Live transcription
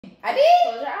I did?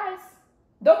 Close your eyes.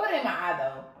 Don't put it in my eye,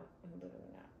 though.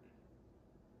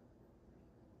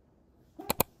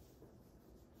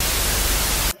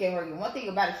 One thing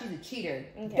about it, she's a cheater.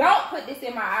 Okay. Don't put this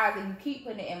in my eyes, and you keep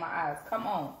putting it in my eyes. Come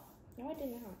on. No, I did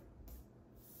not.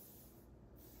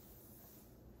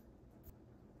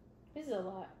 This is a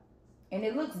lot. And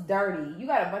it looks dirty. You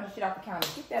got a bunch of shit off the counter.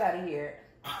 Get that out of here.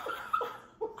 At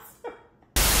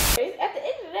the end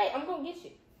of the day, I'm gonna get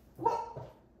you.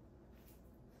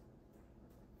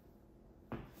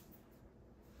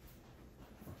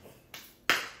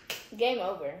 Game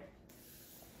over.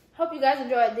 Hope you guys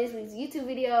enjoyed this week's YouTube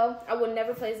video. I would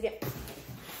never play this game.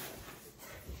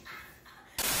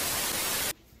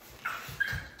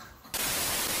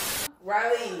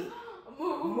 Riley,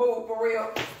 move for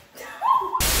real.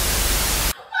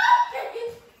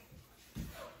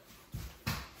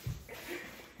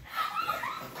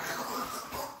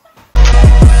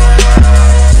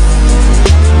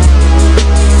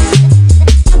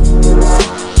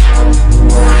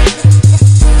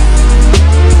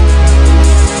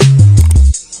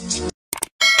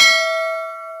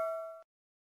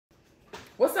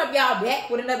 What's up, y'all? Back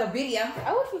with another video.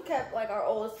 I wish we kept like our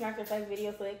old Smack Your Face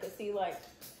video so they could see like.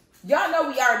 Y'all know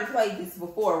we already played this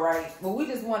before, right? But we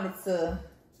just wanted to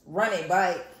run it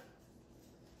back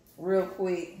real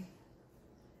quick.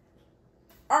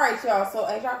 All right, y'all. So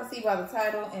as y'all can see by the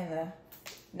title and the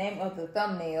name of the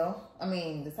thumbnail,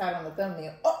 the title on the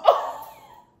thumbnail.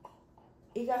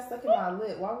 It got stuck in my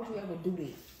lip. Why would you ever do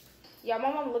this? Yeah,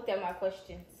 my mom looked at my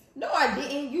questions. No, I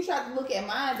didn't. You tried to look at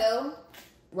mine though.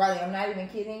 Riley, I'm not even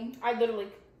kidding. I literally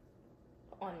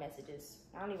on messages.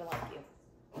 I don't even like you.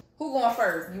 Who going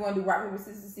first? You want to do rock, paper,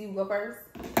 scissors, see who go first?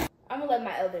 I'm going to let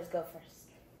my elders go first.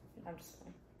 I'm just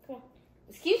playing. Come on.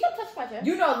 Excuse me, touch my chest.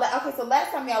 You know, okay, so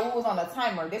last time y'all was on a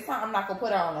timer. This time I'm not going to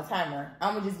put her on a timer.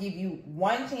 I'm going to just give you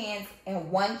one chance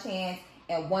and one chance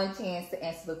and one chance to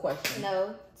answer the question.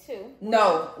 No, two.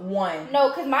 No, one.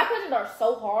 No, because my questions are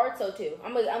so hard, so two.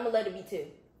 I'm going to let it be two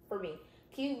for me.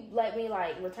 Can you let me,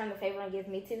 like, return the favor and give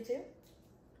me two, too?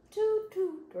 Two,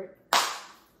 three.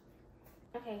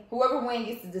 Okay. Whoever wins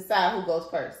gets to decide who goes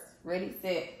first. Ready,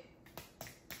 set.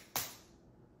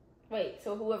 Wait,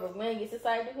 so whoever wins gets to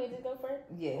decide who to go first?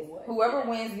 Yes. Whoever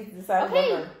wins gets to decide who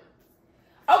goes first.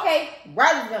 Okay,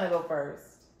 Riley's going to go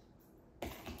first. I'm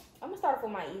going to start off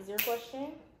with my easier question.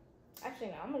 Actually,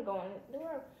 no, I'm going to go on.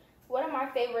 What are my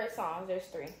favorite songs? There's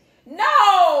three.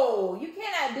 No, you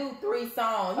cannot do three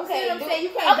songs. You see what I'm saying?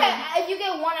 You can't. Okay, if you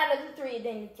get one out of the three,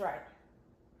 then it's right.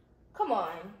 Come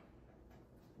on.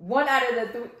 One out of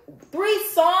the three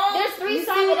songs. There's three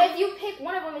songs, and if you pick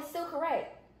one of them, it's still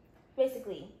correct.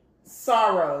 Basically.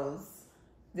 Sorrows.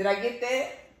 Did I get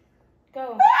that?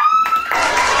 Go. I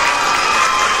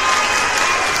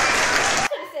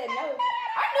should have said no.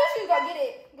 I knew she was gonna get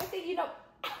it. Good thing you don't.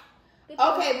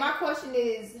 Okay, my question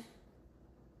is.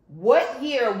 What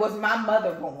year was my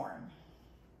mother born?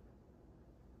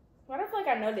 Why do I feel like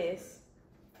I know this?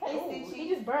 Hey, Stitchy. He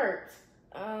just burped.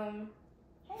 Hey,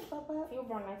 Papa. You were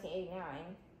born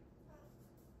 1989.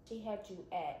 She had you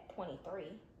at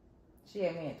 23. She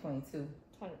had me at 22.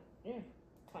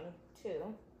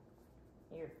 22.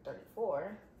 You're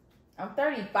 34. I'm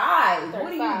 35. 35.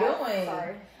 What are you doing?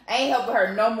 Sorry. I ain't helping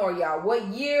her no more, y'all. What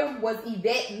year was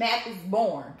Yvette Mathis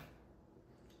born?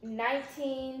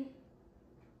 19...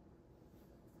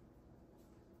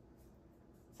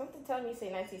 Something telling me you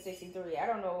say 1963. I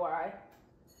don't know why.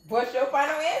 What's your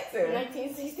final answer?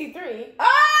 1963. Ah!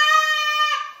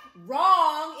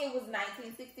 Wrong. It was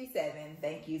 1967.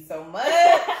 Thank you so much. I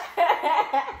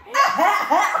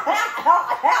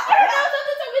don't know.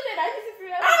 Something told me that 1963.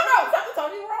 I don't know. Something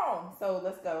told you wrong. So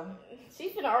let's go.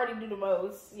 She's gonna already do the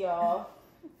most, y'all.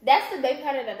 That's the baby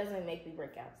powder that doesn't make me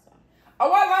break out. So.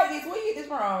 Oh, I like this. Where you get this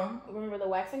from? Remember the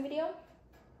waxing video?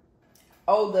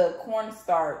 Oh, the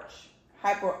cornstarch.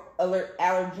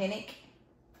 Hyperallergenic.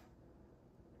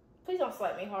 Please don't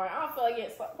slap me hard. I don't feel like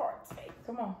getting slapped hard today.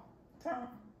 Come on. Turn.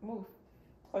 Move.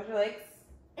 Close your legs.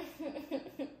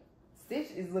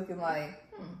 Stitch is looking like,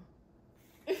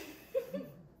 Come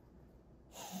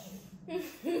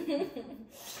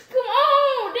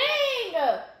on,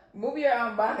 dang! Move your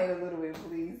bonnet a little bit,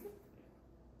 please.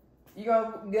 You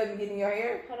gonna get in your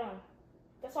hair? Hold on.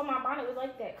 That's why my bonnet was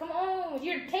like that. Come on,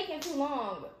 you're taking too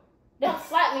long. Don't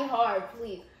slap me hard,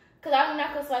 please. Because I'm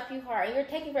not going to slap you hard. And you're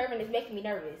taking forever and it's making me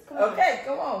nervous. Come on. Okay,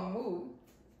 come on, move.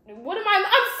 What am I?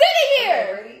 I'm sitting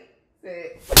here. Okay, ready?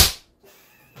 Sit.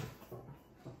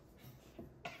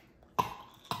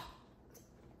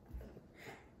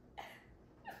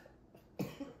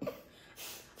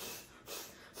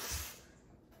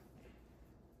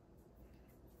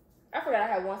 I forgot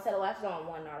I had one set of lashes on,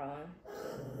 one not on.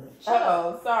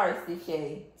 Uh-oh. Sorry,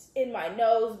 Stitchy. It's in my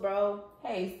nose, bro.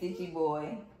 Hey, Stitchy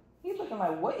boy. He's looking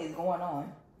like, what is going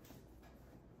on?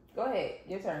 Go ahead.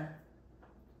 Your turn.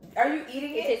 Are you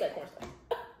eating It it? tastes like cornstarch.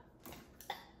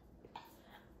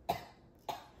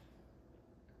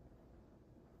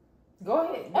 Go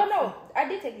ahead. Oh, no. I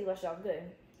did take these lashes off. Good.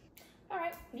 All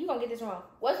right. You gonna get this wrong.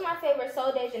 What's my favorite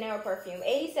Sol de Janeiro perfume?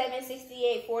 87,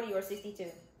 68, 40, or 62?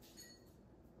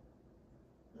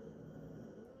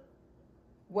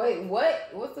 Wait, what?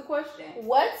 What's the question?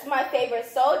 What's my favorite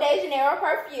Sol de Janeiro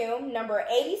perfume? Number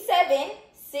 87,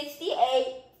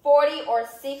 68, 40, or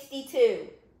 62?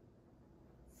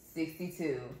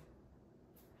 62.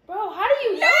 Bro, how do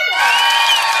you know that?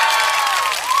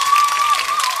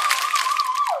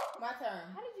 My turn.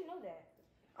 How did you know that?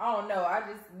 I don't know. I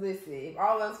just, listen. If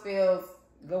all else fails,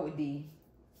 go with D.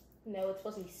 No, it's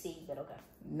supposed to be C, but okay.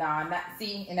 Nah, not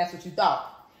C, and that's what you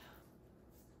thought.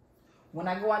 When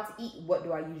I go out to eat, what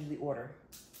do I usually order?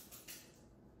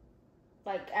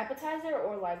 Like appetizer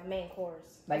or like main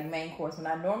course? Like main course. When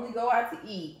I normally go out to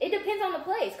eat. It depends on the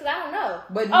place, because I don't know.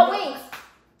 But wings.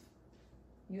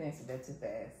 You answered that too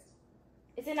fast.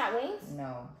 Is it not wings?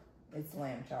 No, it's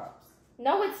lamb chops.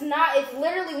 No, it's not. It's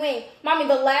literally wings. Mommy,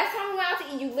 the last time we went out to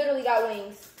eat, you literally got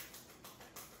wings.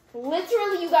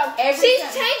 Literally, you got... She's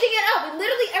changing it up.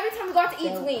 Literally, every time we go out to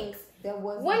eat, wings. When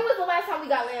was the last time we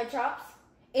got lamb chops?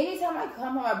 Anytime I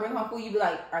come home, I bring home food, you be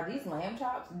like, are these lamb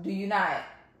chops? Do you not?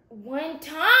 One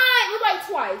time. It was like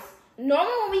twice.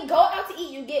 Normally, when we go out to eat,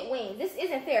 you get wings. This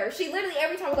isn't fair. She literally,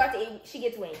 every time we go out to eat, she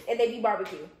gets wings. And they be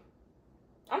barbecue.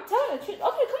 I'm telling the truth. Okay,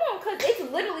 come on, because it's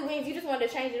literally wings. You just wanted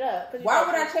to change it up. Why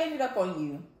would I change it up on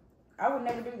you? I would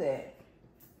never do that.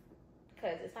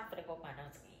 Because it's not going to go by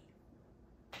nuts.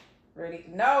 Ready?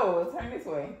 No, turn this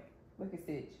way. Look at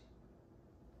Stitch.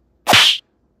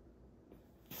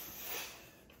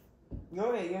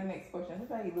 Go ahead, your next question. Look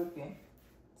how you looking.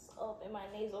 It's up in my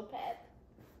nasal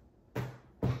pad.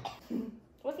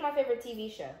 What's my favorite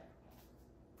TV show?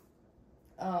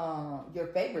 Your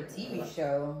favorite TV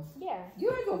show? Yeah. You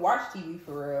don't even watch TV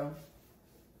for real.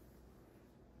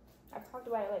 I've talked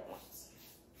about it like once.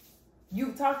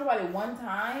 You talked about it one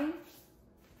time?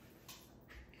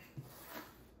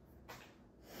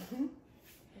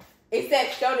 It's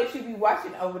that show that you be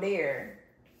watching over there.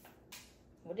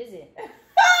 What is it?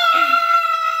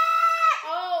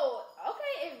 Oh,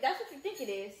 okay. If that's what you think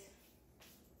it is.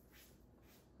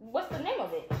 What's the name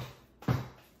of it?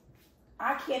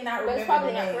 I cannot remember. But it's probably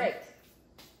the not name. correct.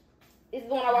 Is it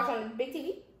the one I watch on the big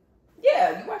TV?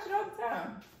 Yeah, you watch it all the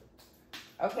time.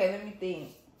 Okay, let me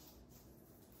think.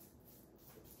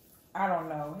 I don't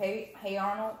know. Hey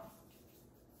Arnold.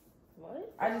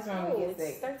 What? I just remember it's get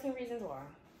sick. 13 Reasons Why.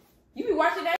 You be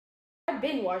watching that? I've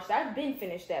been watched. I've been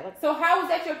finished that. Like, So how was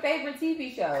that your favorite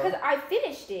TV show? because I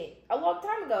finished it a long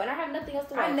time ago, and I have nothing else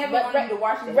to watch. I never But wanted to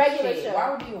watch that regular shit. show. Why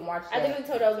would you even watch that? I literally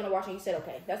told you I was gonna watch it. You said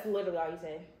okay. That's literally all you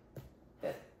said.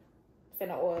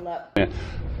 Finna oil up. Yeah.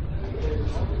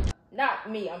 Not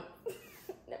me. I'm. You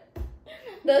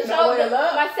The finna show. oil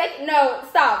up? My second. No,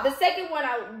 stop. The second one.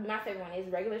 My favorite one is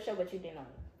regular show, but you didn't know it.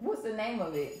 What's the name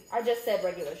of it? I just said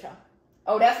regular show.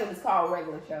 Oh, that's what it's called,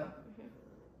 regular show.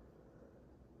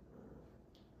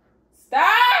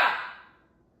 Stop!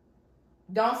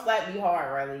 Don't slap me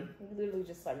hard, Riley. You literally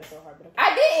just slapped me so hard, but okay.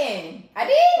 I didn't. I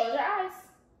did. Close your eyes.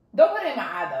 Don't put it in my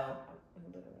eye, though.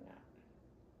 Literally not.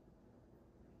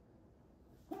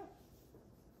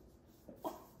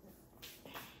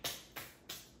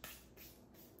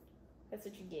 That's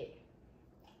what you get.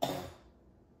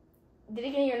 Did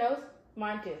it get in your nose?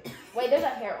 Mine too. Wait, there's a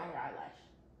hair on your eyelash.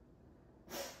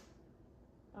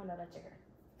 Oh no, that's your hair.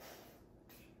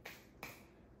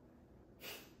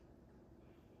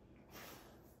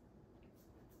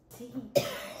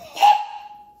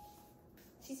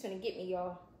 She's gonna get me,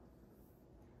 y'all.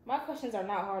 My questions are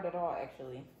not hard at all,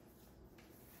 actually.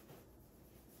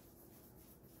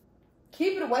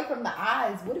 Keep it away from the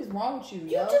eyes. What is wrong with you, You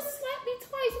yo? just slapped me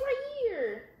twice right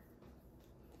here.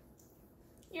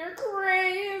 You're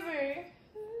crazy.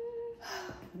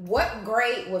 What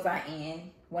grade was I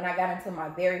in when I got into my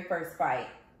very first fight?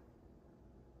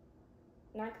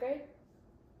 9th grade?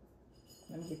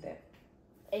 Let me get that.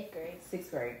 8th grade.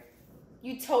 6th grade.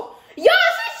 You told... Yo,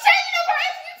 she's changing up her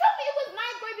answer. You told me it was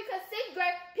 9th grade because 6th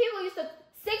grade, people used to...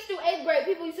 6th through 8th grade,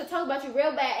 people used to talk about you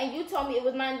real bad, and you told me it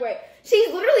was 9th grade.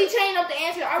 She's literally changing up the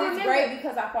answer. I 6th remember. grade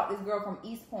because I fought this girl from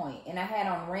East Point, and I had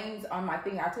on rings on my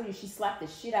finger. I told you she slapped the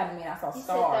shit out of me, and I saw You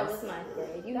stars. said that was 9th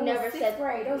grade. You That never was 6th said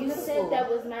grade. That was you middle said school. that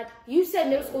was not. You said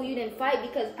middle school you didn't fight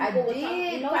because I people were did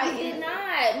talking. No, fight you in- did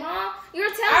not, Mom. You're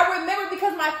telling. I remember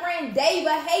because my friend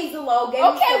Dava Hazelo gave me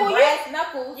Okay, some well, brass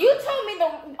knuckles. You told me the.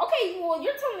 Okay, well,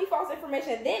 you're telling me false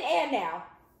information then and now.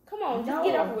 Come on, just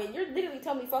get over with. You're literally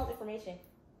telling me false information.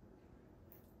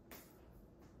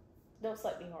 Don't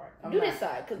slap me hard. Do this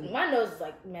side, because my nose is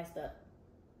like messed up.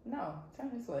 No,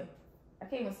 turn this way. I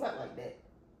can't even slap like that.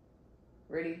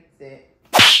 Ready, set.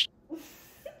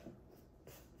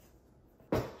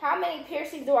 How many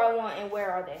piercings do I want and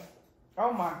where are they?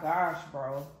 Oh my gosh,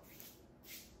 bro.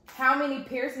 How many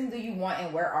piercings do you want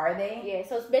and where are they? Yeah,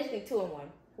 so it's basically 2 in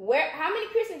 1. How many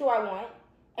piercings do I want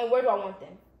and where do I want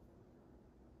them?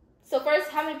 So first,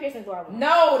 how many piercings do I want?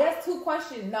 No, that's 2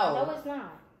 questions. No. No, it's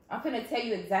not. I'm gonna tell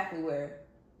you exactly where.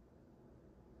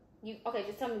 Okay,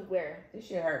 just tell me where. This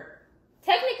shit hurt.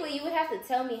 Technically, you would have to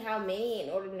tell me how many in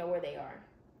order to know where they are.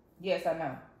 Yes, I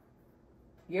know.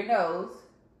 Your nose.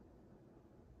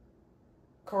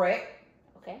 Correct.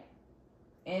 Okay.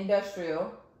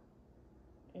 Industrial.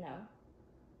 No.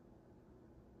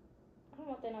 I don't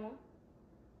want that no more.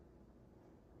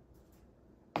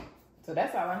 So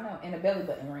that's all I know. And a belly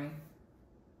button ring.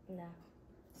 No.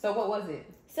 So what was it?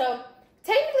 So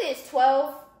technically it's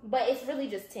 12, but it's really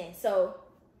just 10. So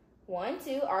 1,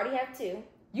 2, already have 2.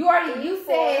 You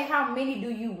said how many do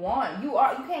you want? You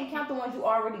can't count the ones you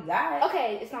already got.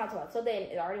 Okay, it's not 12. So then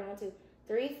it already 1, 2,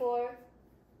 3, 4,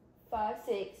 5,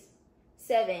 6,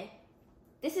 7.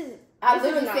 This is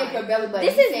literally said your belly button.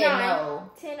 This you is said 9, no.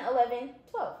 10, 11,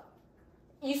 12.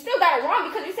 You still got it wrong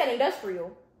because you said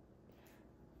industrial.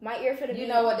 My ear should have been.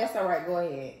 You know what? That's all right. Go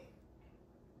ahead.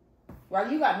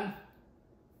 Well, you got me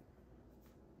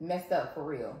messed up for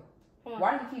real.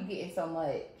 Why do you keep getting so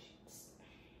much?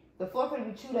 The floor could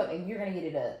be chewed up and you're going to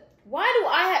get it up. Why do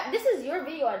I have... This is your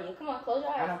video idea. Come on, close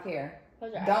your eyes. I don't care.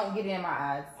 Close your eyes. Don't get it in my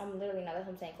eyes. I'm literally not. That's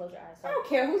what I'm saying. Close your eyes. I don't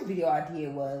care whose video idea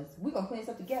it was. We're going to clean this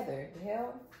up together. The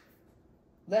hell?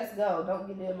 Let's go. Don't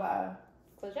get it in my eyes.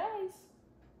 Close your eyes.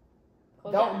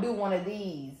 Don't do one of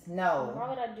these. No. Why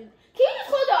would I do... Can you just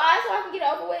close your eyes so I can get it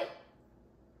over with?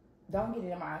 Don't get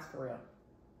it in my eyes for real.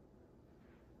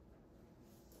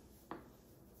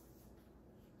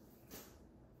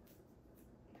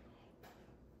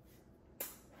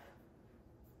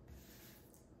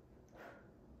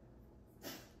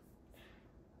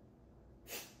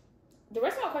 The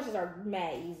rest of my questions are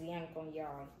mad easy. I ain't gonna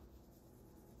yawn.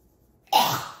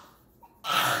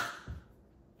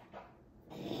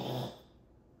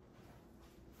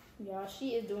 Y'all,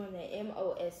 she is doing the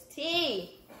MOST.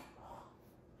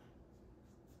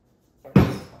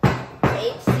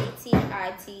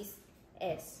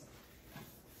 HCTITS.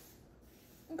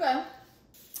 Okay.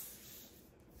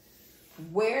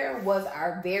 Where was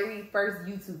our very first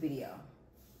YouTube video?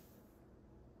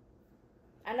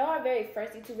 I know our very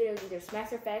first YouTube video was either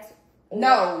Smash or Facts.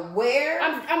 No, where?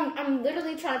 I'm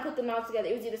literally trying to put them all together.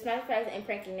 It was either Smash or Facts and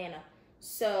Pranking Nana.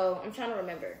 So I'm trying to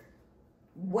remember.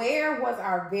 Where was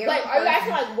our very like? first... Are you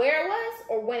asking like where it was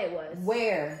or when it was?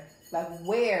 Where? Like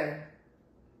where?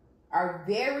 Our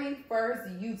very first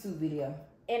YouTube video.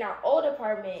 In our old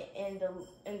apartment in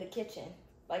the kitchen,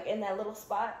 like in that little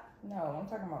spot. No, I'm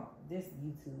talking about this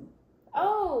YouTube.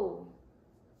 Oh,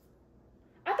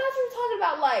 I thought you were talking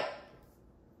about like.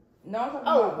 No, I'm talking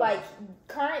about like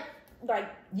current, like.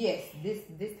 Yes,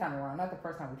 this time around, not the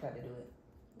first time we tried to do it.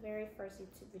 Very first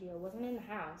YouTube video wasn't in the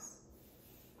house.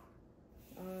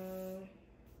 I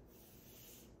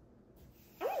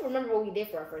don't even remember what we did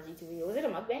for our first YouTube video. Was it a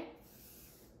mukbang?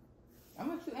 I'm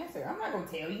gonna let you answer. I'm not gonna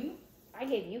tell you. I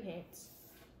gave you hints.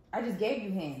 I just gave you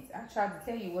hints. I tried to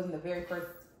tell you it wasn't the very first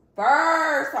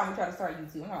time we tried to start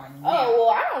YouTube. I'm like, oh, well,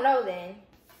 I don't know then.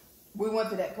 We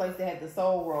went to that place that had the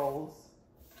soul rolls.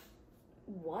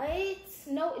 What?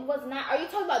 No, it was not. Are you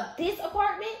talking about this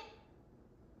apartment?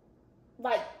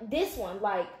 Like this one,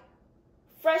 like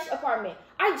fresh apartment.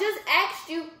 I just asked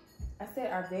you. I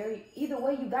said our very. Either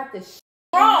way, you got the wrong.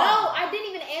 No, I didn't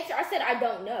even answer. I said I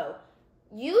don't know.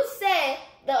 You said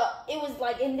it was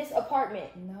like in this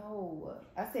apartment. No,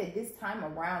 I said this time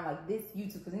around, like this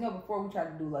YouTube, because before we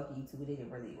tried to do Lucky YouTube, it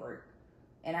didn't really work.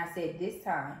 And I said this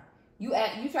time, you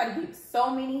tried to give so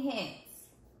many hints.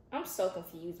 I'm so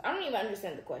confused. I don't even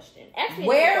understand the question. Actually,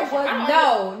 where was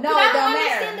no? It don't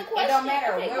matter. The question. It don't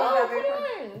matter. Okay, come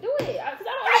on, do it. Because I don't.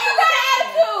 You got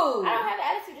attitude. I don't have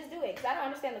attitude. Just do it. Because I don't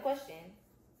understand the question.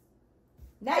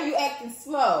 Now you acting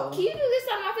slow. Can you do this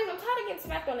side of my face? I'm tired of getting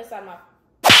smacked on this side of my.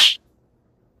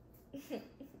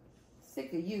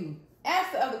 Sick of you.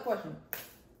 Ask the other question.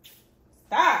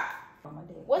 Stop.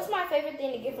 What's my favorite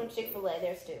thing to get from Chick-fil-A?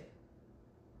 There's 2.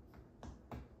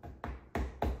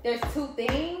 There's 2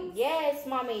 things? Yes,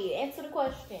 mommy. Answer the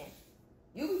question.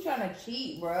 You be trying to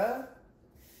cheat, bruh.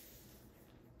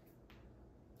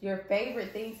 Your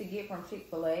favorite thing to get from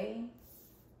Chick-fil-A?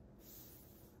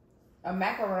 A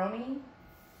macaroni?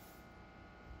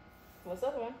 What's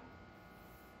up, man?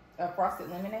 A frosted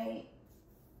lemonade?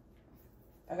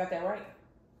 I got that right?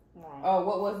 Wrong. Oh,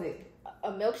 what was it?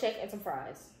 A milkshake and some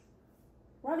fries.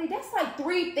 Riley, that's like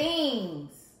 3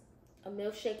 things. A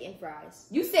milkshake and fries.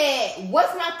 You said,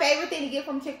 what's my favorite thing to get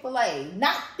from Chick-fil-A?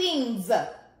 Not things.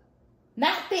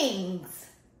 Not things.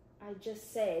 I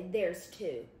just said there's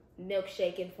 2.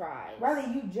 Milkshake and fries.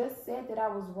 Riley, you just said that I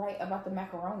was right about the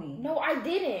macaroni. No, I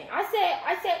didn't. I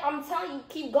said, I'm telling you,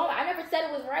 keep going. I never said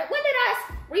it was right. When did I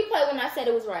replay when I said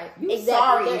it was right? You exactly.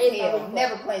 sorry There as is no hell. replay.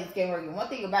 Never played this game again. One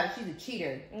thing about it, she's a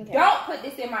cheater. Okay. Don't put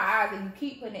this in my eyes, and you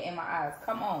keep putting it in my eyes.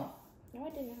 Come on. No, I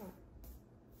did not.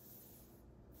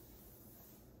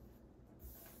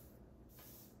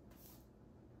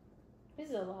 This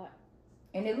is a lot.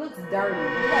 And it looks dirty. You gotta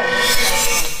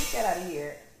get that out of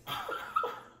here.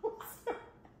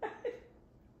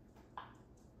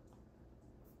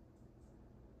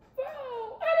 Bro,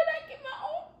 how did I get my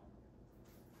own?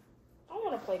 I don't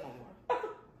want to play no more.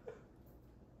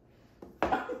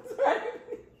 I'm sorry.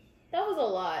 That was a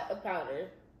lot of powder.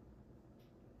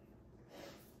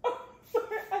 I'm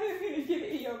sorry. I didn't mean to get it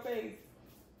in your face.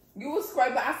 You was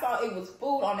scraping. I saw it was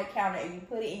food on the counter, and you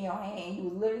put it in your hand, and you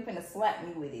was literally finna slap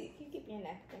me with it. Can you give me a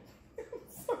napkin? I'm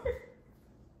sorry.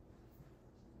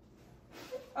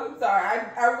 I'm sorry.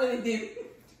 I really did.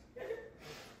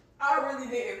 I really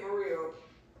did it for real.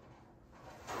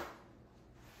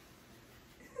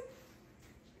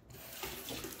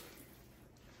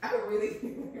 I really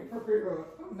did it for real.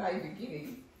 I'm not even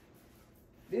kidding.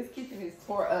 This kitchen is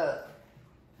tore up.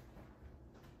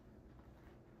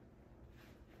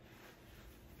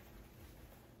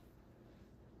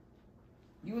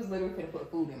 You was literally gonna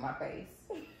put food in my face.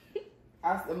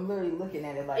 I'm literally looking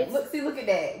at it like, look at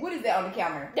that. What is that on the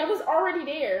counter? That was already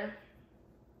there.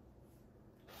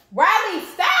 Riley,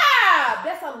 stop!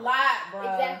 That's a lot, bro.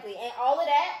 Exactly. And all of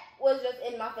that was just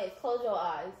in my face. Close your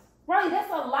eyes. Riley,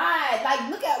 that's a lot. Like,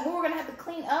 look at what we're gonna have to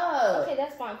clean up. Okay,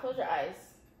 that's fine. Close your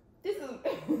eyes. This is.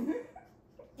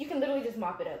 You can literally just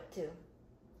mop it up, too.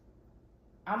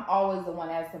 I'm always the one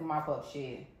that has to mop up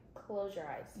shit. Close your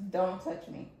eyes. Don't touch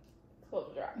me.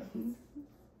 Close your eyes.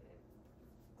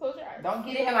 Close your eyes. Don't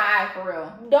get it in my eye for real.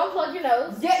 Don't plug your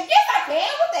nose. Yes, I can.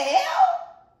 What the hell?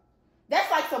 That's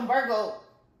like some Virgo.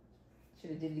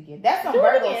 Should have did it again. That's some Do it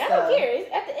Virgo again. stuff. I don't care.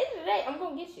 At the end of the day, I'm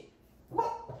gonna get you.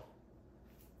 What?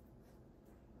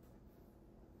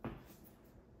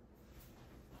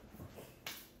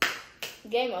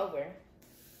 Game over.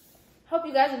 Hope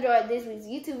you guys enjoyed this week's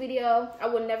YouTube video. I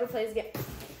would never play this game. You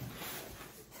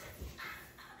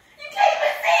can't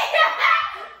even see it.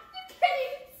 You can't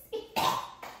even see it.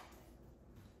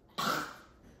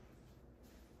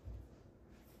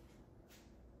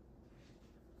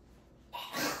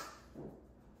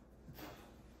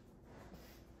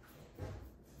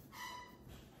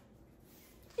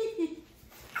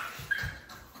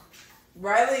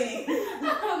 Riley.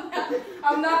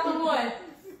 I'm not the one.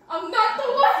 I'm not the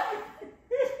one.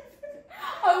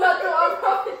 I'm not the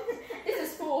one. This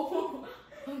is full.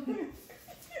 It's not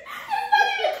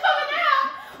even coming out.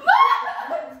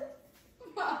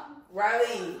 Mom.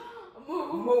 Riley.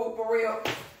 Move for real.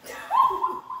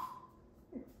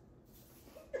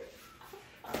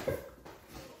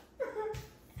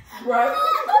 Riley.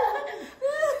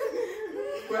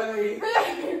 Riley.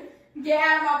 Get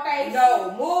out of my face. No,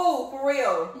 move for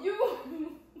real. You.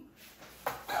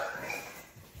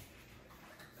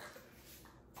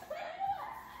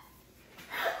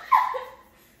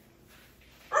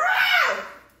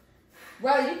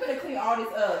 Riley, you better clean all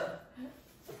this up.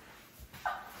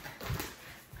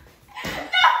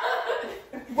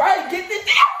 Riley, get this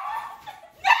out.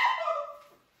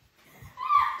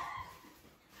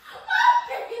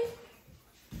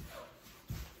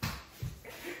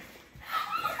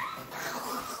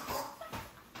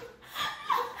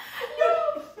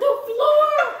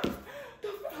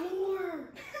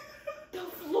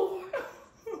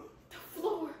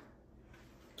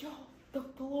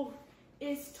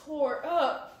 Is tore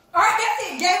up. All right,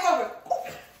 that's it. Game over.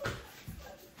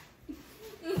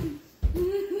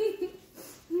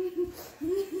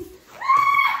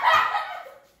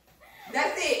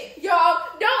 That's it. Y'all,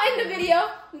 don't end the video.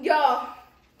 Y'all.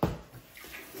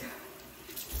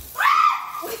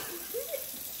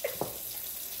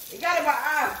 You got it in my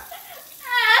eye.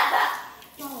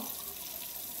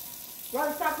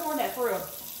 Riley, stop pouring that for real.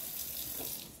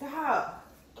 Stop.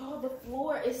 Oh, the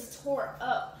floor is tore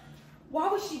up. Why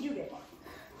would she do that?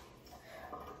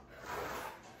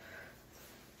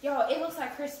 Yo, it looks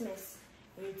like Christmas.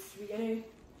 It's beginning.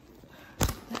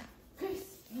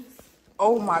 Christmas.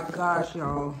 Oh my gosh,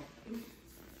 y'all.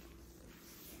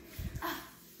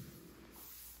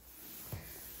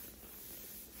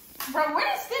 Bro,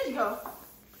 where did Stitch go?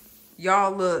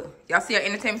 Y'all look. Y'all see our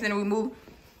entertainment center we moved?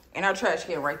 And our trash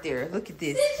can right there. Look at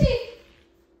this. Stitchy.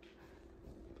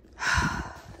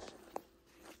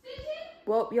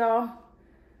 Well, y'all.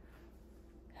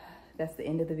 That's the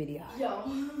end of the video. Yo.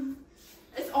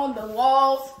 It's on the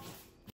walls.